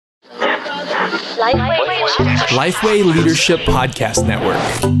Lifeway Leadership Podcast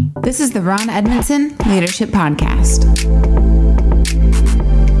Network. This is the Ron Edmondson Leadership Podcast.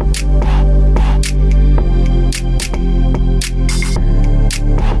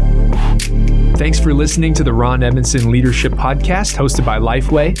 Thanks for listening to the Ron Edmondson Leadership Podcast hosted by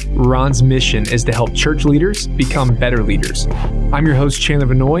Lifeway. Ron's mission is to help church leaders become better leaders. I'm your host, Chandler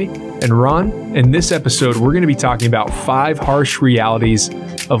Vanoy, and Ron, in this episode, we're going to be talking about 5 harsh realities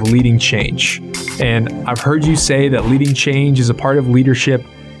of leading change. And I've heard you say that leading change is a part of leadership,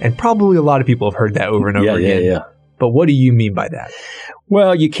 and probably a lot of people have heard that over and over again. Yeah. But what do you mean by that?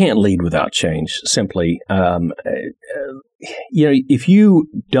 Well, you can't lead without change, simply. If you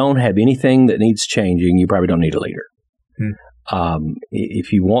don't have anything that needs changing, you probably don't need a leader.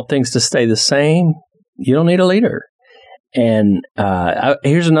 If you want things to stay the same, you don't need a leader. And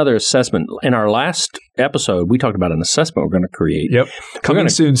here's another assessment. In our last episode, we talked about an assessment we're going to create. Yep. Coming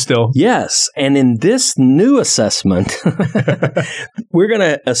soon still. Yes. And in this new assessment, we're going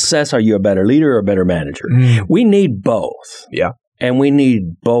to assess, are you a better leader or a better manager? We need both. Yeah. And we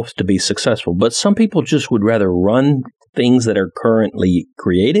need both to be successful. But some people just would rather run things that are currently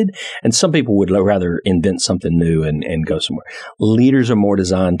created, and some people would rather invent something new and go somewhere. Leaders are more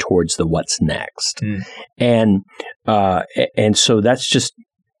designed towards the what's next. And so that's just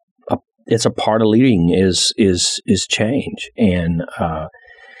it's a part of leading is change. And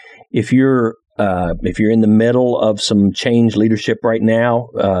if you're in the middle of some change leadership right now,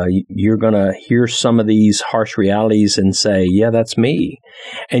 you're going to hear some of these harsh realities and say, yeah, that's me.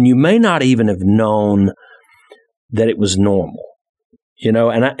 And you may not even have known that it was normal,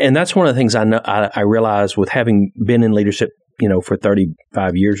 and that's one of the things I know. I realize with having been in leadership, for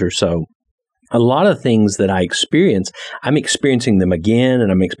 35 years or so, a lot of things that I experience, I'm experiencing them again,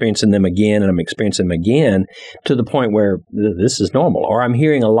 and I'm experiencing them again, and I'm experiencing them again, to the point where this is normal. Or I'm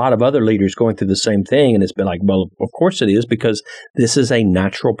hearing a lot of other leaders going through the same thing, and it's been like, well, of course it is, because this is a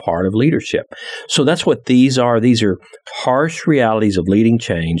natural part of leadership. So that's what these are. These are harsh realities of leading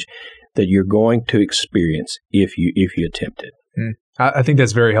change that you're going to experience if you attempt it. I think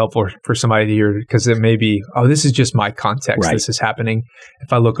that's very helpful for somebody to hear, because it may be, this is just my context. Right. This is happening.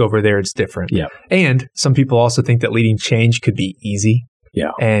 If I look over there, it's different. Yeah. And some people also think that leading change could be easy.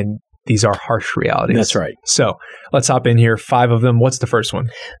 Yeah. And these are harsh realities. That's right. So let's hop in here. 5 of them. What's the first one?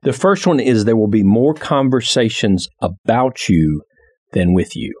 The first one is there will be more conversations about you than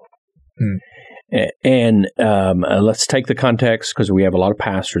with you. And let's take the context, because we have a lot of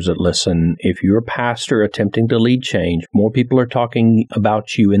pastors that listen. If you're a pastor attempting to lead change, more people are talking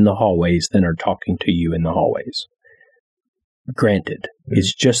about you in the hallways than are talking to you in the hallways. Granted,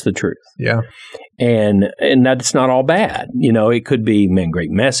 it's just the truth. Yeah. And that's not all bad. It could be, man,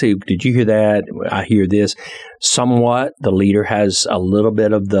 great message. Did you hear that? I hear this. Somewhat, the leader has a little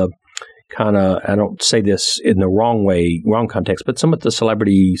bit of the kind of, I don't say this in the wrong way, wrong context, but some of the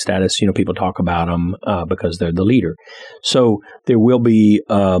celebrity status, people talk about them because they're the leader. So there will be,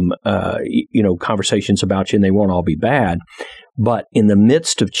 conversations about you, and they won't all be bad. But in the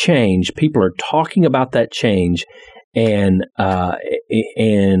midst of change, people are talking about that change, and they're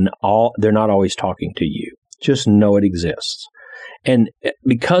not always talking to you. Just know it exists. And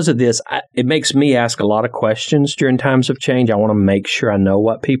because of this, it makes me ask a lot of questions during times of change. I want to make sure I know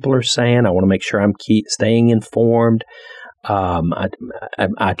what people are saying. I want to make sure I'm staying informed.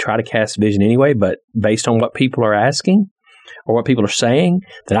 I try to cast vision anyway, but based on what people are asking or what people are saying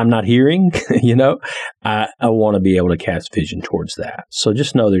that I'm not hearing, I want to be able to cast vision towards that. So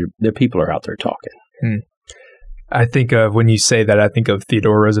just know there people are out there talking. I think of, when you say that, I think of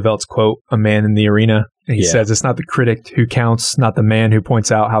Theodore Roosevelt's quote, "A man in the arena." And he says, it's not the critic who counts, not the man who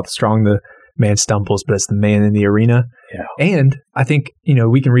points out how strong the man stumbles, but it's the man in the arena. Yeah. And I think,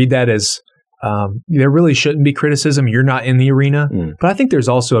 we can read that as there really shouldn't be criticism. You're not in the arena. But I think there's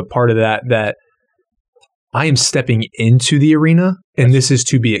also a part of that I am stepping into the arena, and this is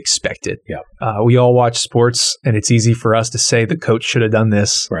to be expected. Yeah. We all watch sports, and it's easy for us to say the coach should have done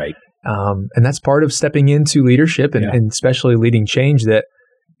this. Right. And that's part of stepping into leadership and especially leading change, that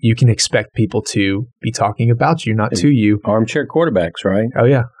you can expect people to be talking about you, not to you. Armchair quarterbacks, right? Oh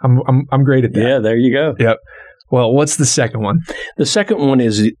yeah, I'm great at that. Yeah, there you go. Yep. Well, what's the second one? The second one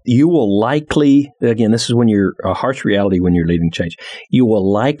is you will likely, again, this is when you're a harsh reality when you're leading change. You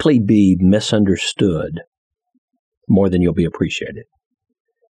will likely be misunderstood more than you'll be appreciated.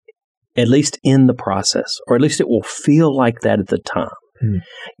 At least in the process, or at least it will feel like that at the time.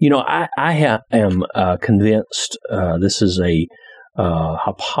 I am convinced this is a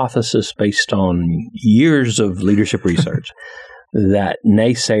hypothesis based on years of leadership research that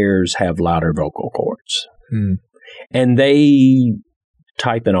naysayers have louder vocal cords. And they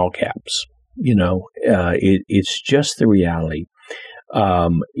type in all caps. It's just the reality.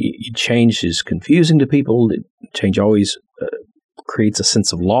 Change is confusing to people. Change always creates a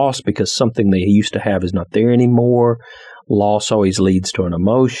sense of loss because something they used to have is not there anymore. Loss always leads to an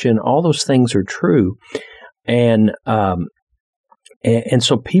emotion. All those things are true. And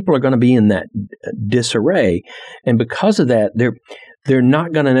so people are going to be in that disarray. And because of that, they're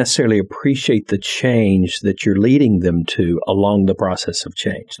not going to necessarily appreciate the change that you're leading them to along the process of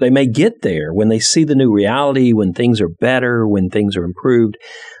change. They may get there when they see the new reality, when things are better, when things are improved.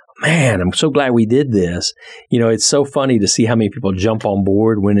 Man, I'm so glad we did this. It's so funny to see how many people jump on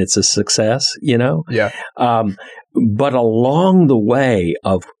board when it's a success, Yeah. But along the way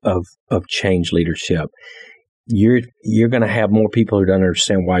of change leadership, you're going to have more people who don't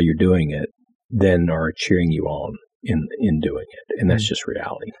understand why you're doing it than are cheering you on in doing it. And that's just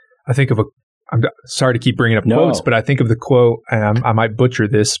reality. I think I'm sorry to keep bringing up quotes, but I think of the quote, and I might butcher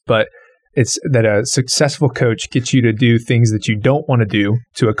this, but it's that a successful coach gets you to do things that you don't want to do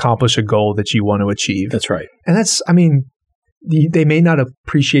to accomplish a goal that you want to achieve. That's right. And they may not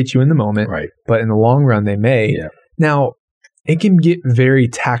appreciate you in the moment, right, but in the long run, they may. Yeah. Now, it can get very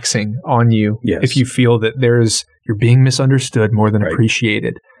taxing on you if you feel that you're being misunderstood more than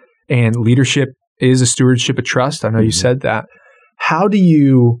appreciated. And leadership is a stewardship of trust. I know you said that. How do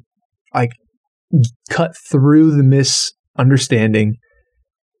you cut through the misunderstanding?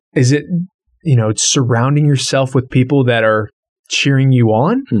 Is it, surrounding yourself with people that are cheering you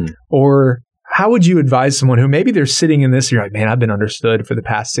on? Or how would you advise someone who maybe they're sitting in this, you're like, man, I've been understood for the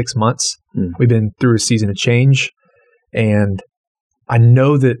past 6 months. We've been through a season of change. And I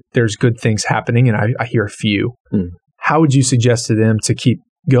know that there's good things happening, and I hear a few. How would you suggest to them to keep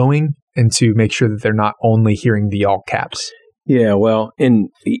going and to make sure that they're not only hearing the all caps? Yeah, well,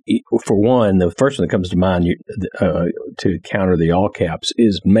 for one, the first one that comes to mind to counter the all caps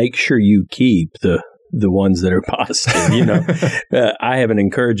is make sure you keep the ones that are positive. I have an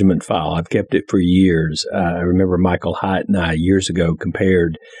encouragement file. I've kept it for years. I remember Michael Hyatt and I years ago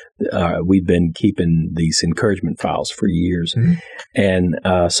compared. We've been keeping these encouragement files for years. And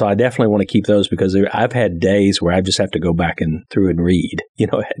so I definitely want to keep those because I've had days where I just have to go back through and read.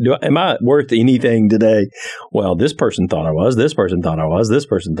 Am I worth anything today? Well, this person thought I was. This person thought I was. This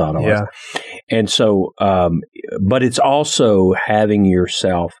person thought I was. And so, but it's also having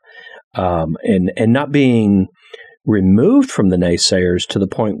yourself and not being removed from the naysayers to the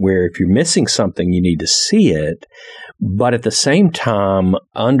point where if you're missing something, you need to see it. But at the same time,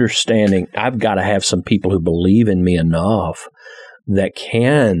 understanding I've got to have some people who believe in me enough that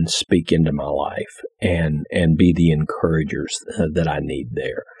can speak into my life and be the encouragers that I need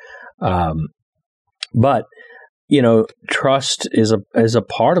there. But trust is a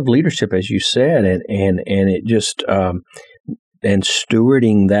part of leadership, as you said, and it just and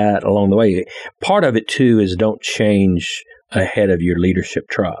stewarding that along the way. Part of it too is don't change ahead of your leadership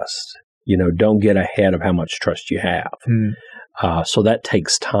trust. Don't get ahead of how much trust you have. So that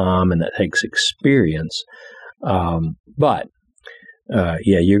takes time and that takes experience. But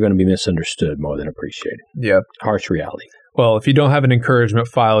you're going to be misunderstood more than appreciated. Yeah. Harsh reality. Well, if you don't have an encouragement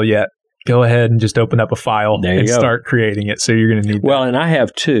file yet, go ahead and just open up a file and start creating it. So you're going to need that. Well, and I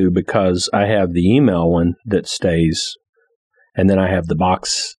have two because I have the email one that stays, and then I have the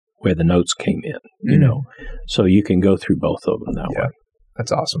box where the notes came in, So you can go through both of them that way.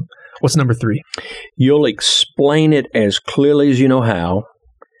 That's awesome. What's number 3? You'll explain it as clearly as you know how,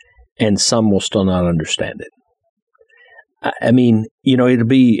 and some will still not understand it. I mean, it'll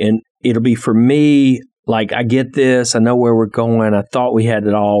be for me, like, I get this, I know where we're going, I thought we had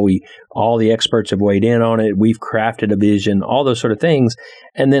it all, all the experts have weighed in on it, we've crafted a vision, all those sort of things.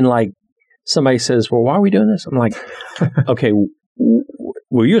 And then like somebody says, well, why are we doing this? I'm like, okay,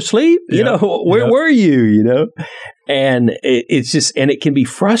 were you asleep? Where were you? And it's just, and it can be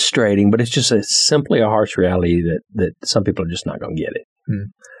frustrating, but it's just simply a harsh reality that some people are just not going to get it.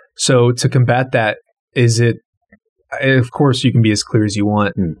 So to combat that, is it, of course, you can be as clear as you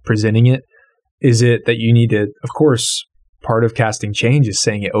want presenting it. Is it that you need to, of course, part of casting change is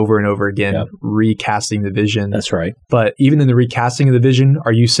saying it over and over again, recasting the vision. That's right. But even in the recasting of the vision,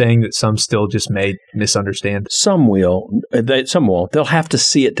 are you saying that some still just may misunderstand? Some will. Some won't. They'll have to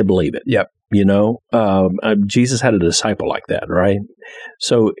see it to believe it. Yep. Jesus had a disciple like that, right?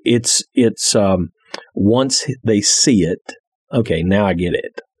 So it's once they see it, okay, now I get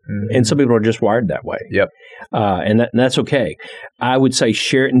it. And some people are just wired that way. Yep. And that's okay. I would say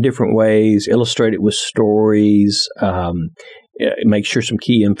share it in different ways, illustrate it with stories, make sure some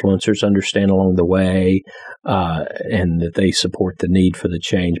key influencers understand along the way, and that they support the need for the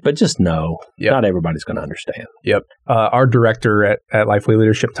change. But just know, not everybody's going to understand. Yep. Our director at Lifeway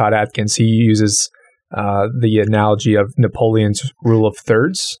Leadership, Todd Atkins, he uses the analogy of Napoleon's rule of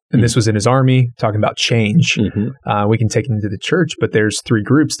thirds. And this was in his army, talking about change. We can take it into the church, but there's three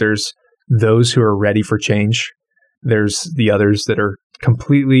groups. There's those who are ready for change. There's the others that are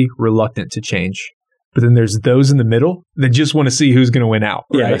completely reluctant to change. But then there's those in the middle that just want to see who's going to win out.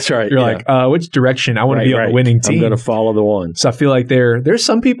 Right? Yeah, that's right. You're like, which direction? I want to be on the winning team. I'm going to follow the one. So I feel like there's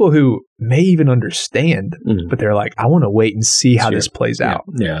some people who may even understand, but they're like, I want to wait and see how this plays out.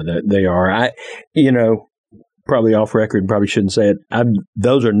 Yeah, they are. Probably off record, probably shouldn't say it.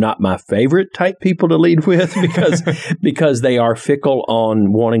 Those are not my favorite type people to lead with because they are fickle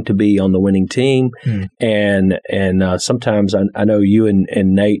on wanting to be on the winning team, and sometimes I know you and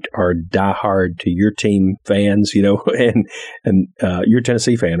Nate are diehard to your team fans, and you're a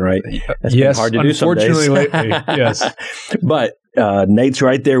Tennessee fan, right? That's yes, been hard to do some days. Unfortunately, lately, yes. But Nate's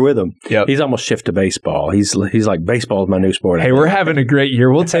right there with him. Yep. He's almost shifted to baseball. He's like, baseball is my new sport. Hey, we're having a great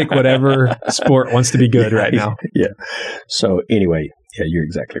year. We'll take whatever sport wants to be good right now. Yeah. So anyway, you're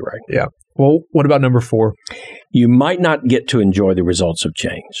exactly right. Yeah. Well, what about number 4? You might not get to enjoy the results of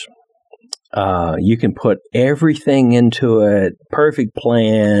change. You can put everything into it, perfect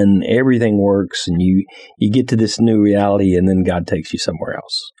plan, everything works, and you get to this new reality, and then God takes you somewhere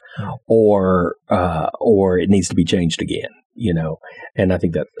else. Or it needs to be changed again, and I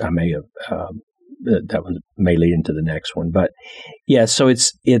think that I may have, that one may lead into the next one. But yeah, so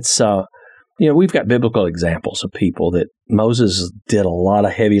it's we've got biblical examples of people that Moses did a lot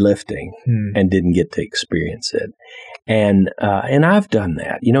of heavy lifting and didn't get to experience it. And I've done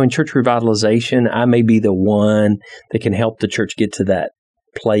that, in church revitalization. I may be the one that can help the church get to that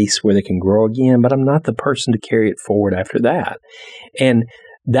place where they can grow again, but I'm not the person to carry it forward after that. And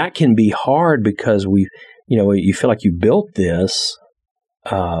that can be hard because you feel like you built this,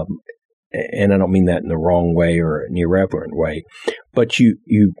 and I don't mean that in the wrong way or an irreverent way, but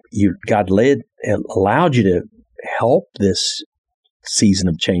God allowed you to help this season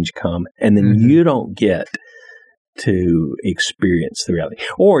of change come, and then you don't get to experience the reality.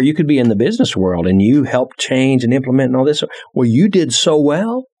 Or you could be in the business world and you help change and implement and all this. Well, you did so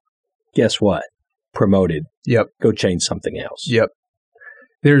well. Guess what? Promoted. Yep. Go change something else. Yep.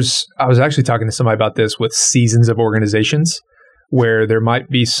 I was actually talking to somebody about this with seasons of organizations, where there might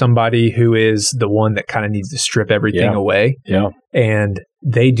be somebody who is the one that kind of needs to strip everything away. Yeah. And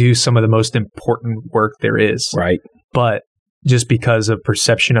they do some of the most important work there is. Right. But just because of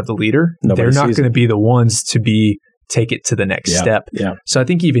perception of the leader, they're not going to be the ones to take it to the next step. Yeah. So I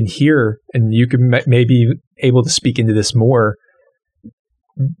think even here, and you can maybe able to speak into this more,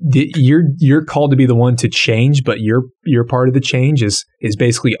 you're called to be the one to change, but your part of the change is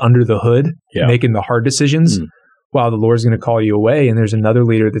basically under the hood, making the hard decisions, while the Lord's going to call you away. And there's another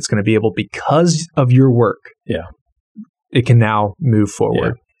leader that's going to be able, because of your work, it can now move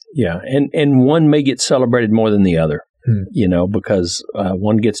forward. Yeah. And one may get celebrated more than the other, because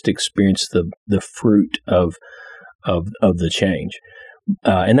one gets to experience the fruit of the change.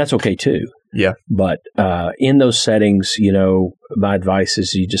 And that's okay too. Yeah. But in those settings, my advice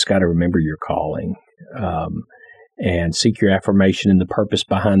is you just got to remember your calling, and seek your affirmation in the purpose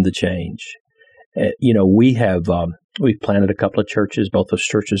behind the change. We've planted a couple of churches. Both those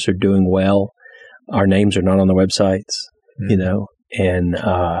churches are doing well. Our names are not on the websites, and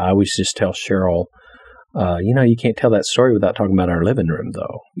I always just tell Cheryl, you can't tell that story without talking about our living room,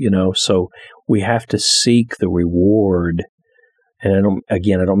 though, so we have to seek the reward. And I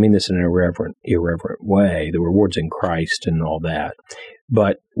don't mean this in an irreverent way. The reward's in Christ and all that.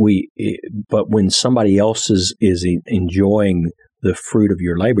 But when somebody else is enjoying the fruit of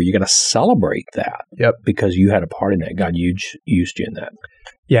your labor, you got to celebrate that. Yep. Because you had a part in that. God used you in that.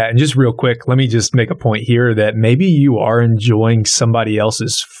 Yeah. And just real quick, let me just make a point here that maybe you are enjoying somebody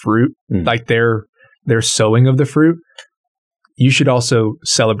else's fruit, like their sowing of the fruit. You should also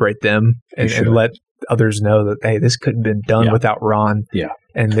celebrate them and let others know that, hey, this couldn't have been done without Ron. Yeah.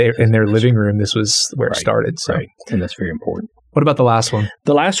 And in their living room, this was where it started. So. Right. And that's very important. What about the last one?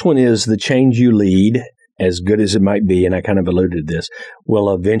 The last one is the change you lead, as good as it might be, and I kind of alluded to this,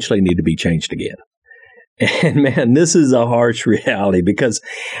 will eventually need to be changed again. And man, this is a harsh reality because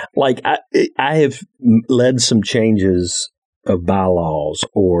I have led some changes of bylaws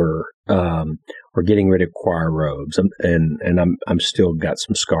or getting rid of choir robes, and I'm still got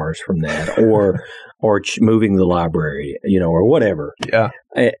some scars from that, or moving the library, or whatever. Yeah.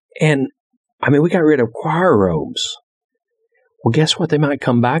 And I mean, we got rid of choir robes. Well, guess what? They might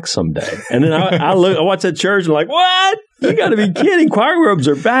come back someday. And then I watch that church and I'm like, what? You got to be kidding. Choir robes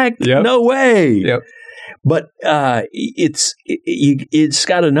are back. Yep. No way. Yep. But it's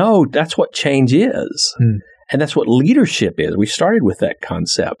got to know that's what change is. And that's what leadership is. We started with that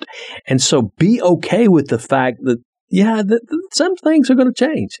concept. And so be okay with the fact that, that some things are going to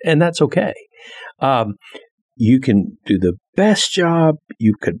change, and that's okay. You can do the best job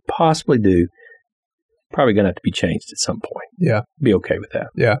you could possibly do. Probably going to have to be changed at some point. Yeah. Be okay with that.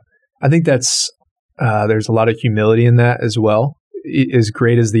 Yeah. I think that's, there's a lot of humility in that as well. As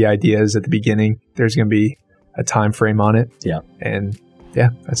great as the idea is at the beginning, there's going to be a time frame on it. Yeah. And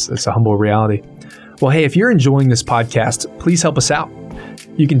that's a humble reality. Well, hey, if you're enjoying this podcast, please help us out.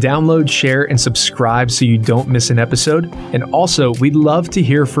 You can download, share, and subscribe so you don't miss an episode. And also, we'd love to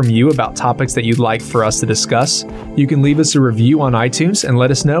hear from you about topics that you'd like for us to discuss. You can leave us a review on iTunes and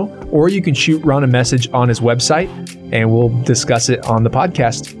let us know, or you can shoot Ron a message on his website and we'll discuss it on the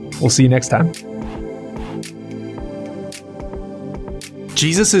podcast. We'll see you next time.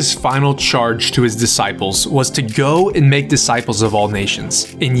 Jesus' final charge to his disciples was to go and make disciples of all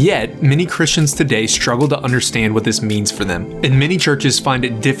nations. And yet, many Christians today struggle to understand what this means for them. And many churches find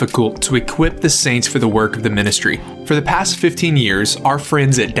it difficult to equip the saints for the work of the ministry. For the past 15 years, our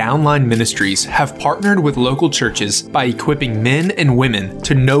friends at Downline Ministries have partnered with local churches by equipping men and women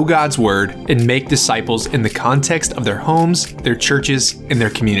to know God's Word and make disciples in the context of their homes, their churches, and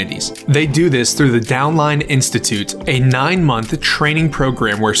their communities. They do this through the Downline Institute, a 9-month training program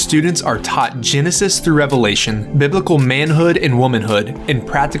where students are taught Genesis through Revelation, biblical manhood and womanhood, and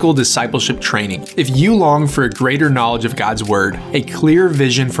practical discipleship training. If you long for a greater knowledge of God's Word, a clear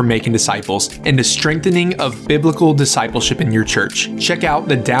vision for making disciples, and a strengthening of biblical discipleship in your church, check out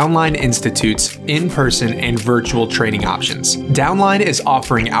the Downline Institute's in-person and virtual training options. Downline is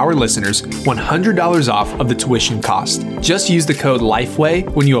offering our listeners $100 off of the tuition cost. Just use the code LIFEWAY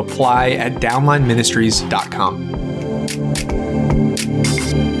when you apply at downlineministries.com.